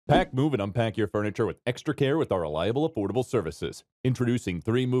Pack, move, and unpack your furniture with extra care with our reliable, affordable services. Introducing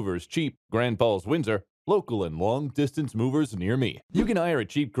 3 Movers Cheap, Grand Falls Windsor, local and long-distance movers near me. You can hire a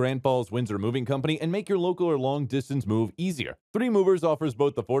cheap Grand Falls Windsor moving company and make your local or long-distance move easier. 3 Movers offers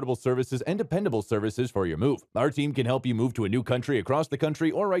both affordable services and dependable services for your move. Our team can help you move to a new country, across the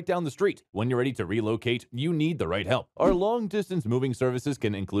country, or right down the street. When you're ready to relocate, you need the right help. Our long-distance moving services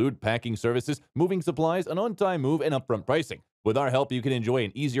can include packing services, moving supplies, an on-time move, and upfront pricing. With our help, you can enjoy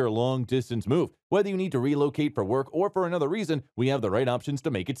an easier long-distance move. Whether you need to relocate for work or for another reason, we have the right options to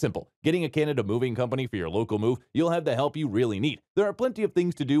make it simple. Getting a Canada moving company for your local move, you'll have the help you really need. There are plenty of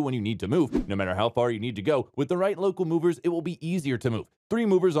things to do when you need to move. No matter how far you need to go, with the right local movers, it will be easier to move. 3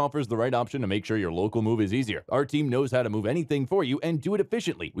 Movers offers the right option to make sure your local move is easier. Our team knows how to move anything for you and do it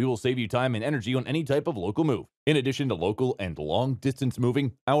efficiently. We will save you time and energy on any type of local move. In addition to local and long-distance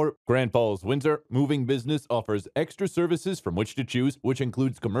moving, our Grand Falls Windsor moving business offers extra services from which to choose, which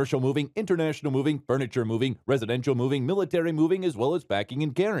includes commercial moving, international moving, furniture moving, residential moving, military moving, as well as packing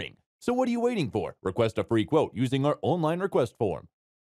and carrying. So what are you waiting for? Request a free quote using our online request form.